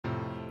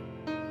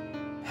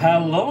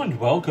Hello and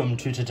welcome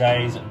to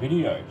today's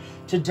video.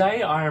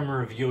 Today I am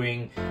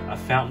reviewing a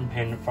fountain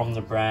pen from the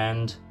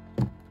brand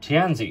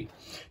Tianzi.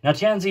 Now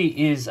Tianzi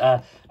is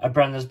a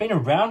brand that's been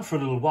around for a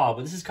little while,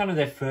 but this is kind of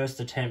their first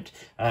attempt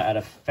at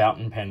a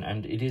fountain pen,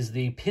 and it is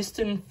the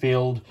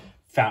piston-filled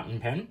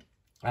fountain pen,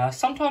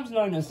 sometimes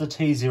known as the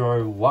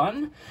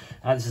T01.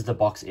 This is the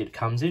box it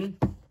comes in.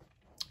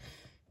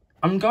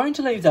 I'm going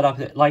to leave that up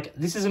there. Like,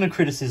 this isn't a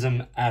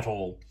criticism at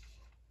all,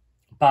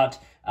 but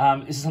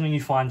this is something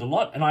you find a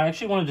lot, and I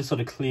actually wanted to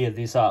sort of clear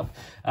this up.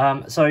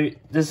 So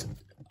there's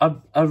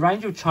a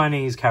range of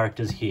Chinese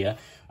characters here,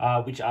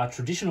 which are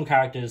traditional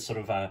characters, sort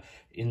of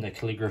in the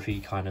calligraphy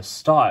kind of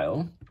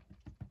style.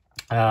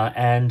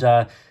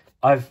 I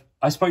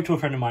spoke to a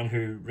friend of mine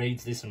who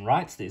reads this and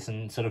writes this,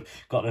 and sort of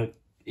got it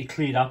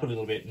cleared up a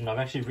little bit, and I've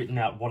actually written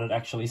out what it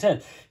actually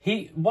said.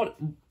 It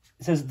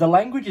says the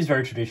language is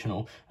very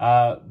traditional,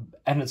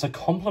 and it's a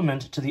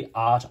complement to the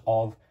art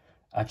of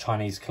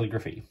Chinese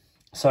calligraphy.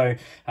 So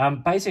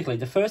basically,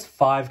 the first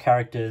 5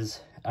 characters,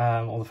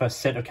 or the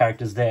first set of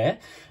characters there,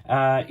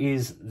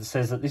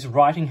 says that this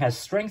writing has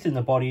strength in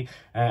the body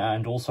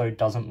and also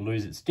doesn't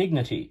lose its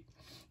dignity.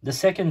 The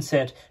second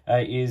set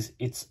is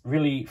it's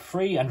really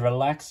free and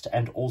relaxed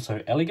and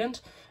also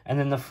elegant. And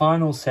then the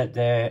final set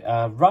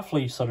there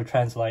roughly sort of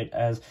translate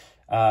as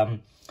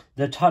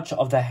the touch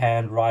of the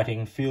hand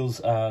writing feels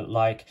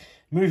like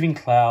moving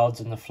clouds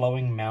in the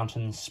flowing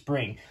mountain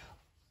spring.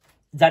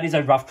 That is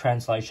a rough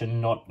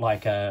translation, not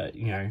like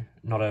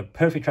not a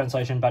perfect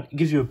translation, but it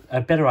gives you a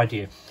better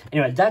idea.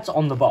 Anyway, that's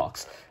on the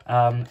box.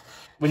 When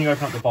you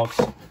open up the box,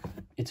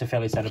 it's a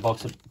fairly standard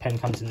box. The pen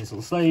comes in this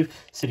little sleeve,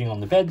 sitting on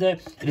the bed there.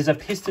 It is a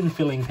piston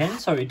filling pen,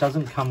 so it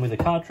doesn't come with a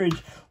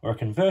cartridge or a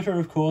converter,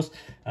 of course.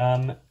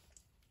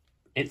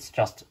 It's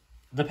just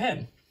the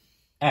pen.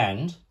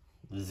 And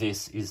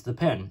this is the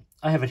pen.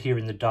 I have it here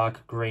in the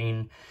dark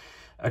green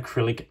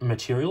acrylic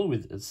material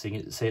with, see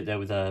it there,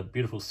 with a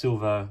beautiful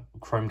silver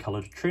chrome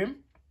colored trim.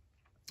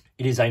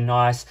 It is a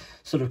nice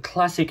sort of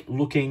classic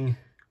looking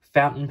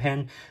fountain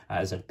pen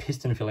as a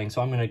piston filling.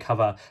 So I'm going to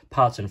cover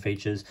parts and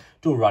features,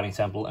 do a writing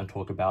sample, and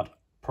talk about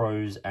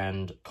pros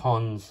and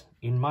cons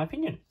in my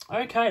opinion.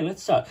 Okay,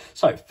 let's start.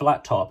 So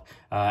flat top,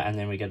 and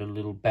then we get a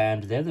little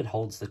band there that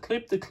holds the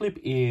clip. The clip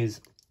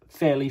is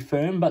fairly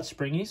firm but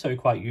springy, so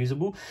quite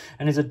usable,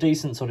 and is a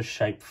decent sort of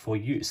shape for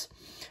use.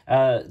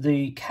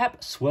 The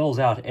cap swells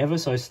out ever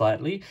so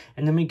slightly,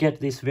 and then we get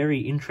this very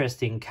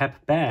interesting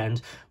cap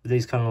band with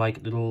these kind of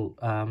like little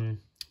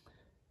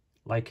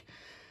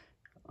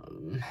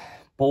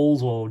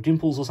balls or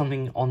dimples or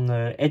something on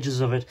the edges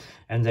of it,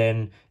 and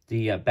then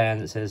the band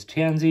that says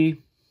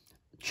Tianzi,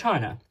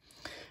 China.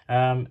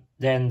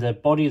 Then the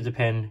body of the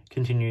pen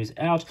continues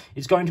out.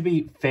 It's going to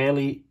be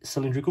fairly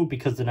cylindrical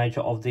because the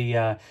nature of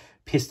the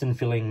piston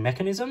filling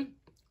mechanism,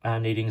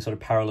 needing sort of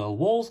parallel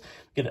walls.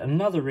 Get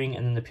another ring,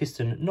 and then the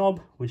piston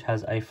knob, which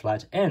has a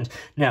flat end.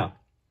 Now,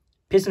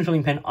 piston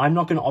filling pen, I'm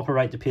not going to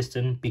operate the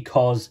piston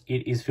because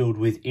it is filled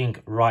with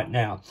ink right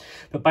now.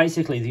 But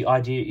basically, the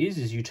idea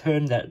is you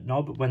turn that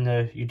knob when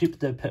you dip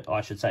the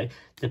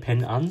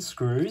pen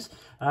unscrews,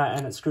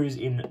 and it screws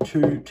in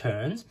 2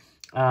 turns.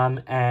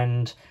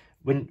 And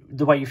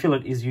the way you fill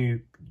it is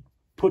you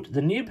put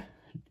the nib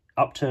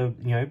up to,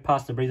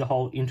 past the breather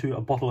hole into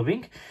a bottle of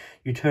ink.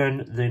 You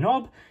turn the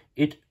knob,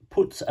 it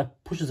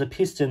pushes a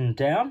piston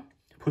down,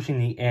 pushing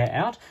the air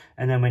out,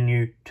 and then when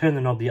you turn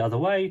the knob the other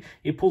way,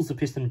 it pulls the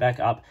piston back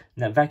up,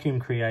 and that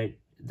vacuum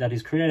that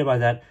is created by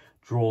that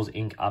draws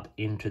ink up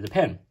into the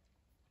pen.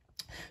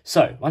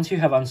 So once you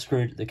have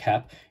unscrewed the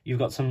cap, you've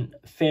got some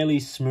fairly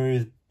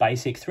smooth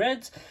basic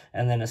threads,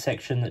 and then a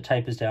section that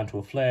tapers down to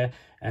a flare,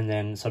 and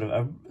then sort of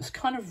a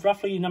kind of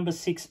roughly number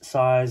 6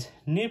 size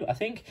nib, I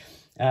think,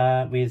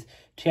 with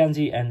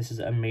Tianzi, and this is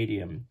a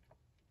medium.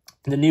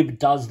 The nib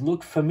does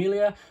look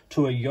familiar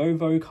to a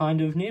Yovo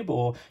kind of nib,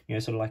 or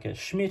sort of like a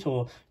Schmidt,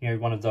 or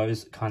one of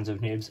those kinds of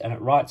nibs, and it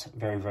writes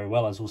very, very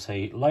well, as we'll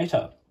see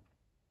later.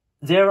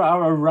 There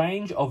are a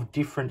range of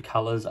different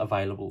colors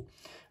available.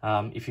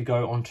 If you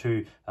go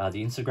onto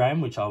the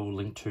Instagram, which I will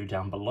link to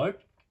down below,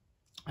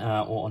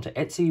 or onto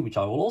Etsy, which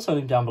I will also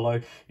link down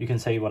below, you can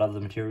see what other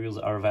materials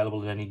are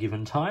available at any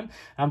given time.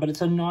 But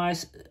it's a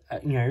nice,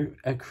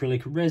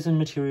 acrylic resin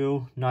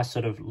material, nice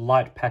sort of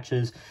light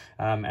patches,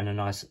 and a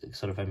nice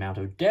sort of amount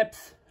of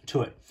depth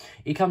to it.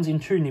 It comes in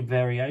 2 nib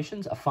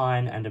variations, a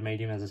fine and a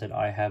medium. As I said,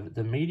 I have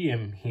the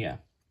medium here.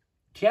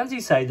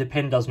 Tianzi say the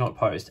pen does not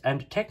post,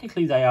 and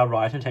technically they are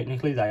right and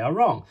technically they are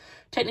wrong.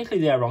 Technically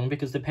they are wrong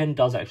because the pen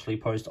does actually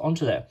post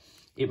onto there.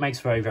 It makes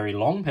for a very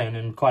long pen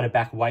and quite a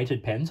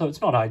back-weighted pen, so it's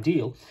not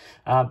ideal.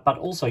 But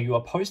also, you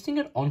are posting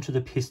it onto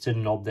the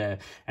piston knob there.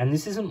 And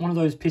this isn't one of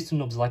those piston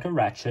knobs like a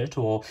ratchet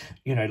or,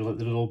 the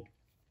little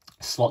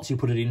slots you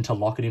put it in to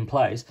lock it in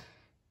place.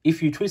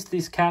 If you twist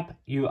this cap,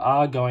 you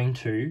are going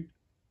to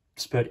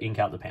spurt ink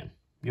out the pen.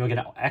 You're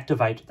going to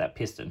activate that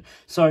piston.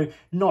 So,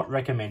 not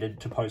recommended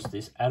to post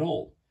this at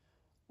all.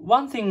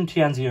 One thing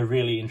Tianzi are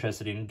really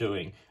interested in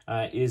doing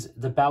is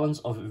the balance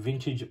of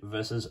vintage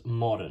versus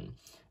modern.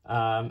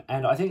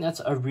 And I think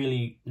that's a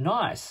really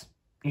nice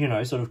you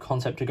know, sort of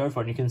concept to go for.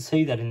 And you can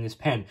see that in this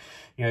pen,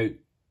 you know,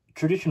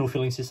 traditional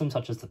filling systems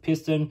such as the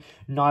piston,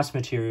 nice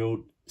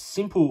material,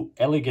 simple,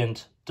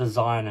 elegant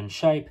design and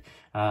shape,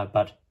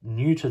 but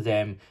new to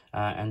them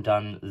and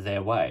done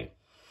their way.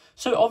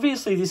 So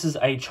obviously this is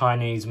a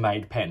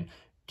Chinese-made pen.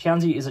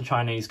 Tianzi is a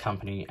Chinese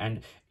company,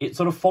 and it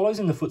sort of follows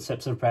in the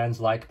footsteps of brands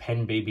like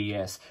Pen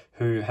BBS,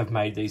 who have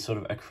made these sort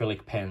of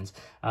acrylic pens.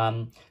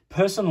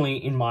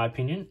 Personally, in my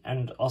opinion,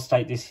 and I'll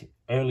state this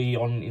early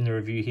on in the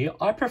review here,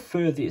 I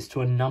prefer this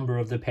to a number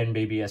of the Pen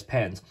BBS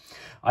pens.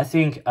 I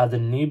think the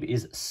nib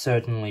is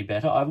certainly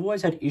better. I've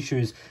always had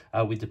issues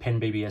with the Pen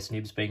BBS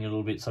nibs being a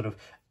little bit sort of,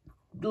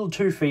 a little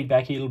too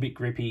feedbacky, a little bit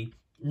grippy.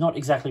 Not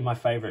exactly my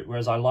favourite,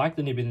 whereas I like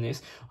the nib in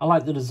this. I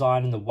like the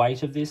design and the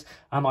weight of this.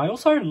 I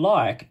also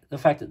like the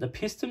fact that the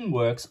piston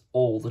works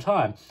all the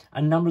time.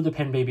 A number of the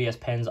Pen BBS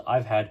pens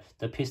I've had,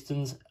 the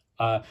pistons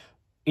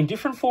in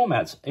different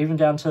formats, even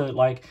down to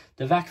like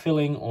the vac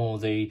filling or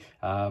the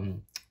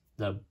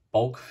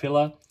bulk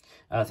filler,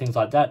 things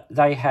like that.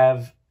 They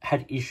have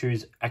had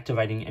issues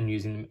activating and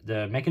using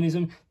the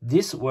mechanism.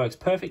 This works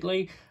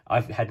perfectly.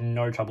 I've had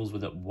no troubles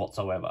with it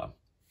whatsoever.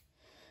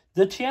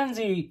 The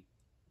Tianzi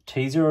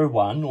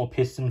T01 or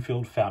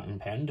piston-filled fountain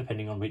pen,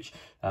 depending on which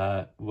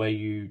where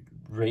you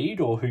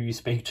read or who you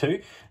speak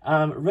to,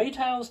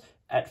 retails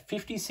at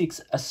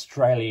 56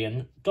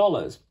 Australian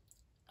dollars,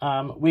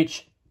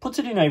 which puts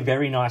it in a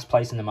very nice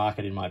place in the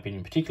market, in my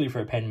opinion, particularly for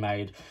a pen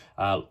made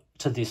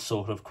to this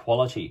sort of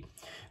quality.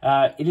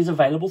 It is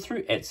available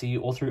through Etsy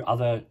or through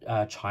other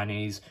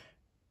Chinese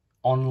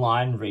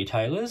online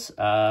retailers.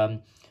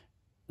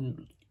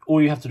 All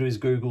you have to do is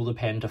Google the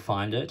pen to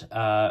find it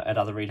at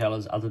other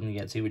retailers other than the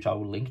Etsy, which I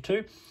will link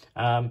to.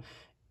 And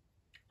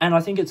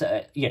I think it's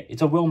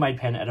a well-made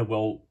pen at a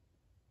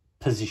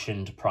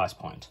well-positioned price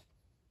point.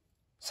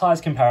 Size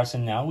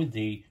comparison now with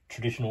the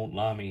traditional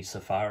Lamy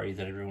Safari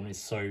that everyone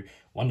is so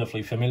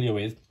wonderfully familiar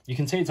with. You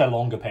can see it's a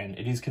longer pen.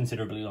 It is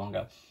considerably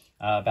longer,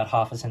 about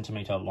 0.5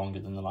 centimetre longer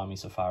than the Lamy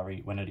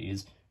Safari when it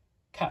is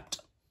capped.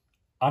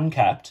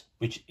 Uncapped,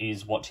 which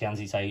is what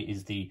Tianzi say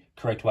is the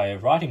correct way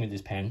of writing with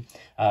this pen,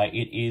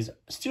 it is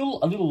still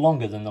a little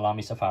longer than the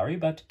Lamy Safari,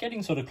 but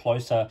getting sort of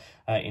closer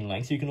in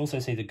length. You can also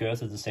see the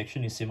girth of the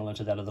section is similar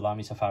to that of the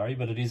Lamy Safari,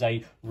 but it is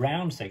a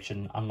round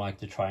section, unlike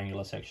the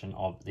triangular section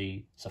of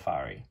the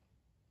Safari.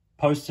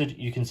 Posted,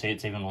 you can see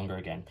it's even longer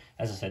again.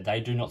 As I said, they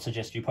do not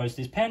suggest you post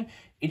this pen.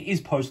 It is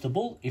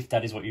postable if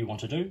that is what you want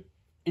to do.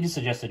 It is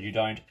suggested you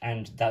don't,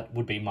 and that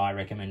would be my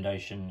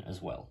recommendation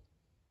as well.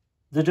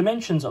 The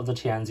dimensions of the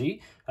Tianzi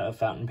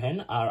fountain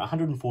pen are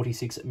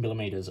 146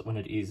 millimeters when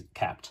it is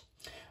capped.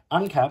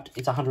 Uncapped,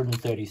 it's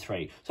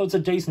 133, so it's a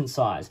decent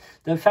size.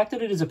 The fact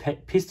that it is a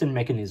piston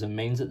mechanism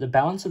means that the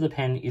balance of the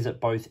pen is at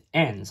both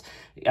ends,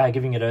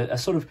 giving it a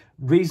sort of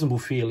reasonable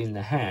feel in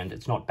the hand.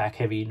 It's not back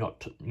heavy,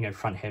 not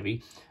front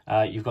heavy.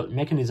 You've got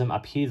mechanism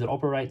up here that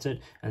operates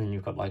it, and then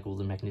you've got like all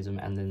the mechanism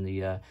and then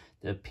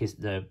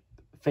the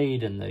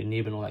feed and the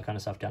nib and all that kind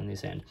of stuff down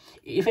this end.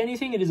 If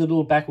anything, it is a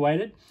little back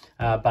weighted,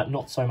 but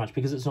not so much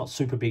because it's not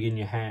super big in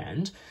your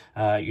hand.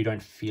 You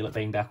don't feel it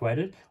being back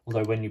weighted,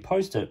 although when you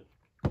post it,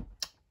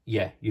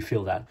 yeah, you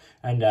feel that.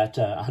 And at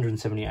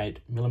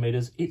 178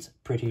 millimeters, it's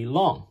pretty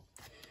long.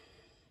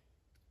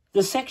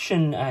 The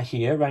section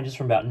here ranges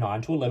from about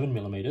 9 to 11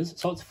 millimeters,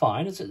 so it's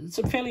fine. It's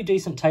a fairly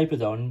decent taper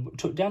though,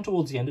 and down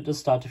towards the end it does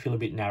start to feel a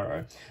bit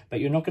narrow. But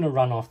you're not going to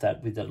run off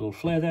that with that little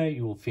flare there.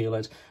 You will feel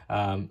it,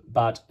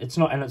 but it's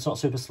not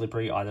super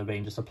slippery either,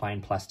 being just a plain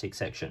plastic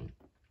section.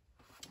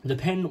 The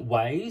pen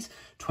weighs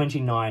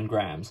 29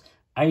 grams,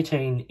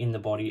 18 in the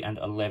body and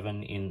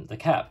 11 in the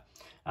cap.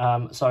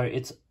 So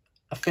it's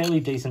a fairly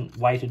decent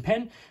weighted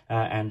pen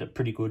and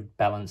pretty good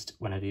balanced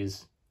when it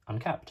is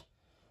uncapped.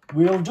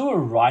 We'll do a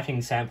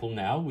writing sample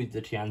now with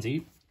the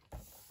Tianzi,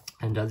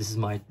 and this is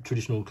my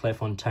traditional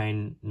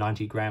Clairefontaine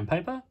 90-gram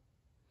paper.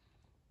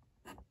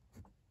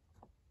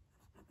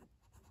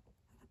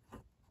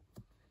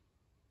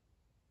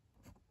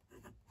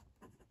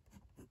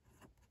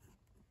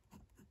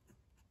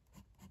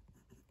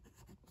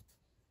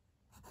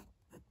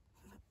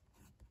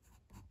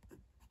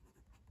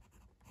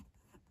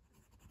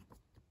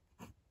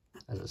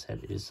 As I said,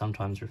 it is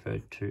sometimes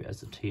referred to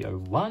as the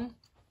T01.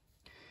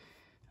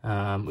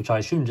 Which I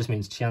assume just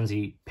means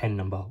Tianzi pen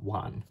number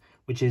 1,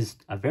 which is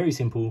a very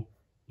simple,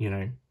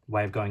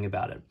 way of going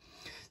about it.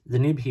 The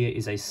nib here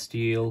is a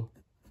steel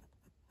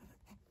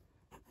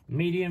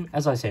medium.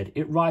 As I said,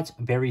 it writes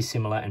very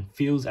similar and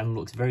feels and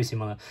looks very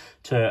similar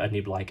to a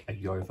nib like a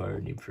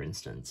Yovo nib, for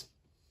instance.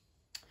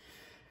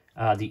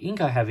 The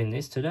ink I have in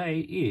this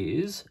today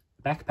is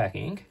Backpack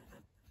ink.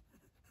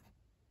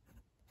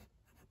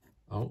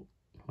 Oh,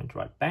 I went to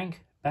write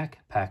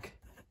Backpack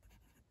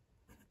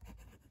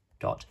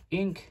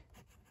ink,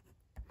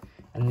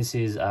 and this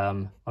is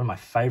one of my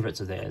favorites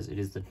of theirs. It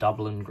is the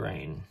Dublin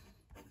green.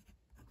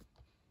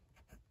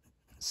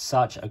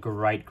 Such a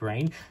great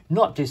green,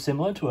 not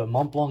dissimilar to a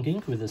Mont Blanc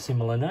ink with a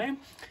similar name,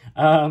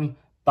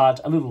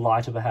 but a little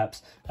lighter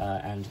perhaps,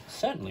 and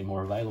certainly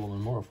more available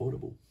and more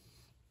affordable.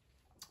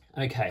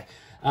 Okay,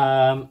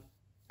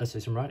 let's do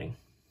some writing.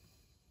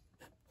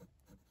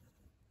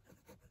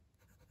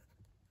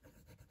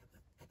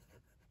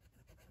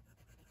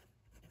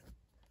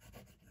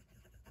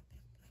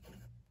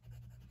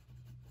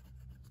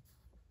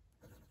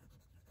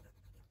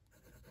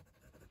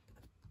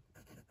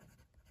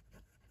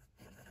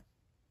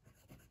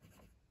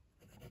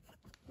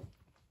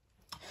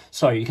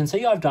 So you can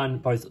see I've done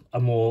both a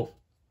more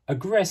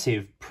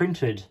aggressive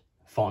printed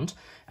font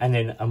and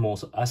then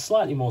a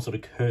slightly more sort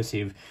of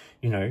cursive,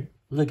 you know,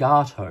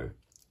 legato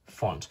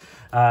font.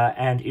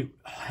 And it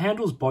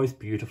handles both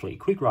beautifully.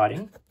 Quick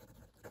writing.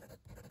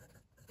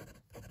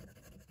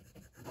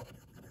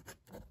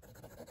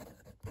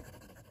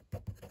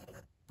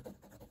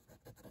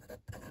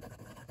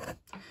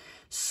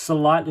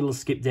 Slight little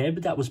skip there,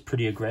 but that was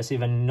pretty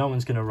aggressive and no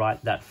one's going to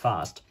write that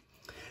fast.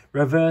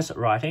 Reverse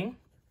writing.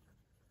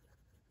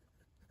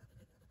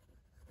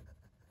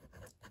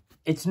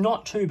 It's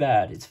not too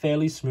bad. It's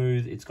fairly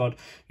smooth. It's got,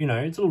 you know,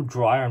 it's a little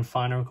drier and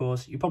finer, of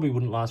course. You probably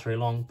wouldn't last very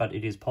long, but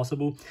it is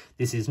possible.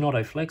 This is not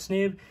a flex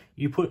nib.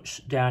 You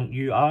push down,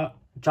 you are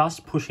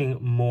just pushing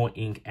more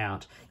ink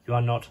out. You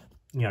are not,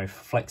 you know,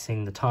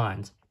 flexing the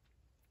tines.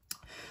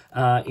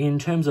 In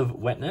terms of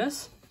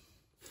wetness,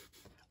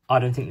 I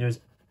don't think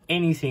there's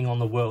anything on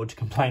the world to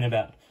complain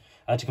about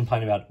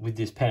with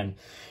this pen.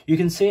 You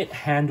can see it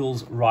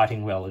handles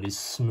writing well. It is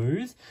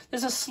smooth.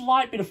 There's a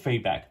slight bit of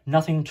feedback,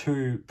 nothing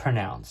too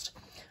pronounced.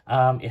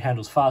 It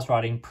handles fast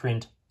writing,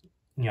 print,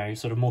 you know,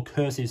 sort of more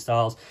cursive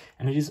styles,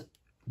 and it is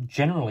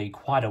generally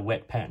quite a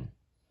wet pen.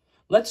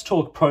 Let's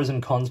talk pros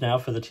and cons now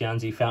for the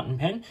Tianzi fountain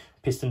pen,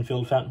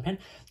 piston-filled fountain pen.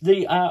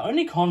 The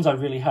only cons I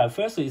really have,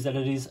 firstly, is that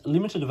it is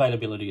limited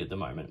availability at the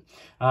moment.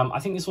 I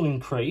think this will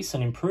increase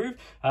and improve,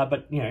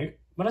 but, you know,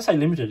 when I say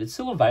limited, it's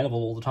still available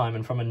all the time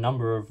and from a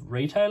number of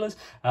retailers,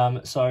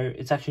 so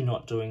it's actually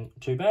not doing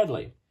too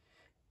badly.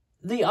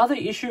 The other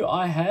issue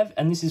I have,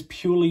 and this is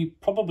purely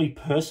probably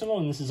personal,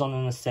 and this is on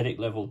an aesthetic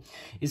level,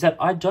 is that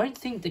I don't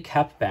think the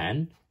cap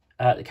band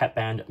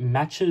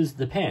matches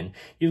the pen.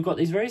 You've got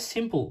these very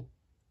simple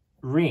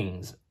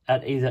rings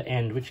at either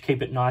end, which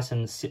keep it nice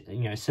and,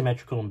 you know,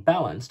 symmetrical and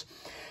balanced,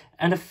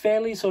 and a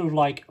fairly sort of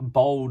like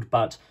bold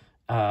but,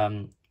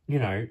 you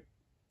know,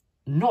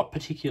 not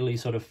particularly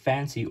sort of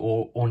fancy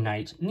or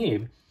ornate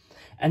nib.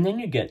 And then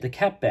you get the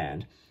cap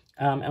band.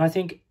 And I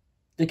think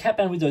the cap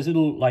band with those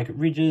little like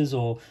ridges,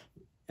 or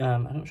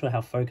I'm not sure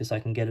how focused I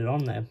can get it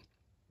on there,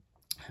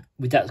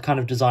 with that kind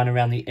of design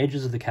around the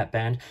edges of the cap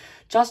band,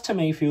 just to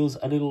me feels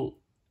a little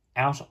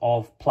out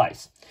of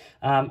place.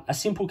 A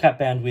simple cap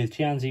band with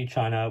Tianzi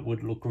China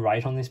would look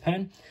great on this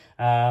pen.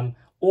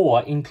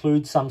 Or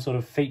include some sort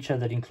of feature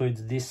that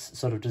includes this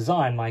sort of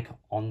design, like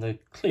on the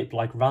clip,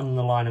 like run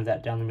the line of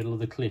that down the middle of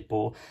the clip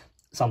or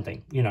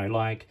something, you know,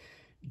 like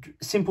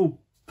simple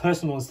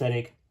personal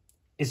aesthetic.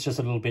 It's just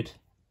a little bit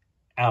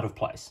out of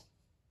place.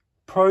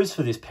 Pros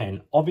for this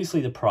pen,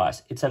 obviously the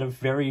price. It's at a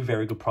very,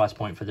 very good price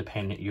point for the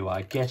pen that you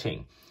are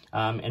getting.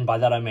 And by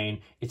that I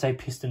mean, it's a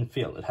piston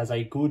fill. It has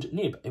a good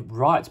nib. It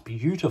writes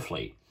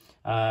beautifully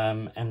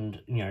and,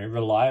 you know,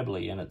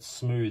 reliably, and it's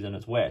smooth and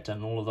it's wet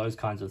and all of those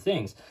kinds of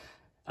things.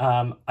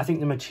 I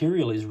think the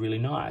material is really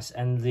nice,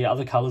 and the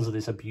other colours of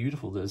this are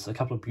beautiful. There's a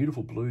couple of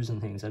beautiful blues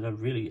and things that are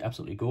really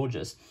absolutely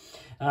gorgeous.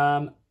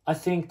 I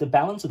think the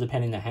balance of the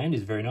pen in the hand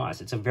is very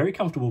nice. It's a very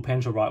comfortable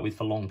pen to write with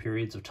for long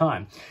periods of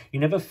time. You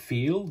never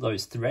feel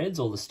those threads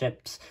or the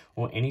steps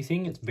or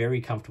anything. It's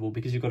very comfortable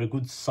because you've got a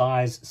good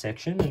size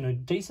section and a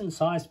decent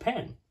sized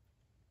pen.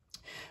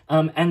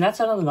 And that's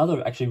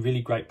another actually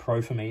really great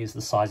pro for me, is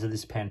the size of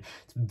this pen.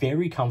 It's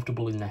very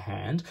comfortable in the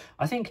hand.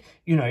 I think,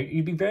 you know,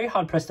 you'd be very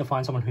hard pressed to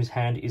find someone whose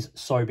hand is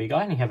so big.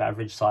 I only have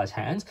average size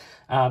hands.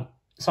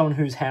 Someone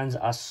whose hands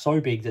are so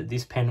big that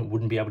this pen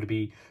wouldn't be able to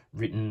be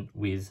written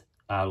with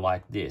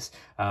like this,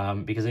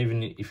 because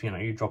even if, you know,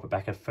 you drop it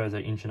back a further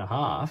inch and a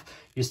half,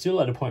 you're still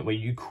at a point where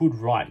you could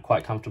write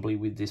quite comfortably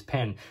with this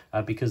pen,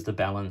 because the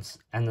balance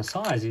and the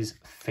size is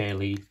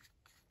fairly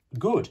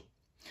good.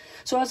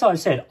 So as I've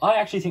said, I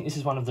actually think this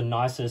is one of the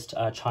nicest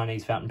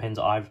Chinese fountain pens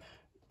I've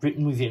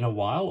written with in a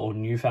while, or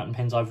new fountain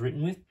pens I've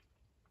written with.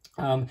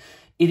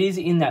 It is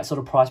in that sort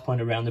of price point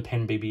around the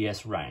Pen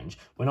BBS range.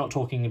 We're not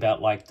talking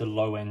about like the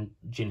low-end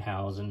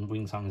Jinhaos and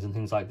Wingsungs and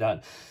things like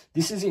that.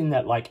 This is in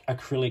that like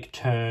acrylic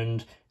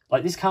turned,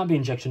 like this can't be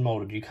injection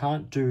molded. You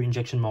can't do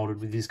injection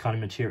molded with this kind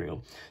of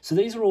material. So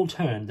these are all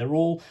turned. They're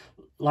all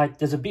like,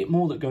 there's a bit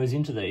more that goes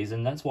into these,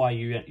 and that's why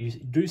you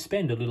do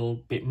spend a little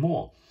bit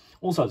more.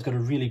 Also, it's got a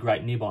really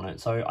great nib on it,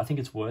 so I think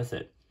it's worth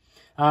it.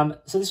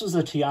 So this was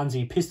the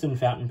Tianzi Piston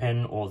Fountain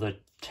Pen, or the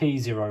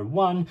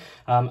T01,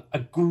 a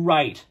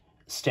great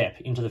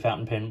step into the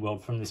fountain pen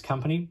world from this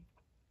company.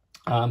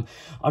 I'm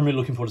really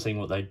looking forward to seeing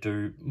what they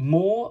do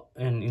more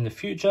in the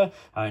future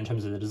in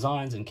terms of the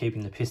designs and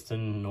keeping the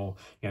piston, or,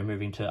 you know,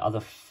 moving to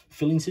other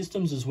filling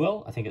systems as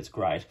well. I think it's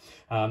great.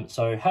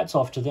 So hats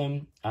off to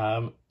them.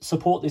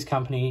 Support this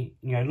company,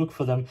 you know, look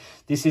for them.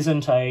 This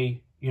isn't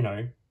a, you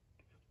know,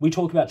 we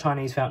talk about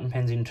Chinese fountain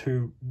pens in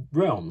two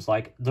realms,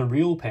 like the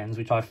real pens,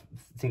 which I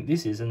think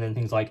this is, and then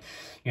things like,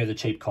 you know, the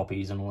cheap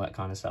copies and all that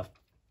kind of stuff.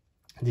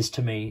 This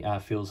to me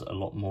feels a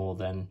lot more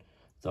than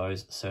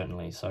those,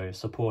 certainly. So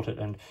support it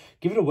and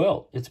give it a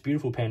whirl. It's a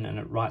beautiful pen and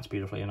it writes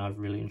beautifully, and I've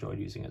really enjoyed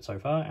using it so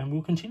far and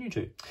will continue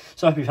to.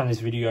 So I hope you found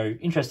this video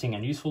interesting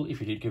and useful. If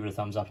you did, give it a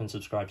thumbs up and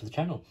subscribe to the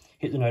channel.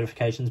 Hit the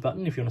notifications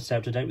button if you want to stay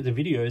up to date with the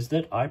videos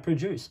that I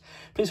produce.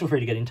 Please feel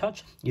free to get in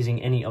touch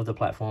using any of the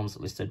platforms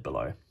listed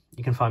below.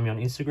 You can find me on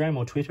Instagram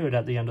or Twitter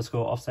at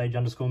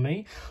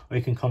 @the_offstage_me, or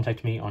you can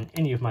contact me on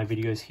any of my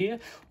videos here,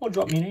 or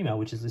drop me an email,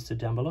 which is listed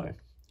down below.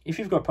 If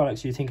you've got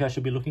products you think I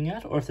should be looking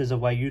at, or if there's a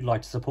way you'd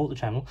like to support the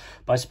channel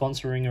by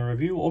sponsoring a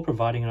review or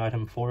providing an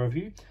item for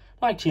review,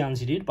 like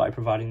Tianzi did by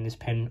providing this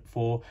pen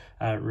for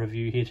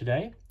review here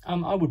today,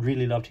 I would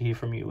really love to hear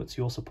from you. It's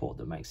your support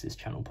that makes this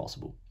channel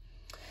possible.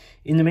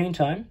 In the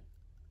meantime,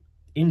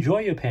 enjoy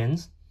your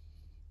pens,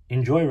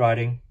 enjoy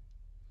writing,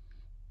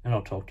 and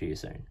I'll talk to you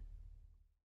soon.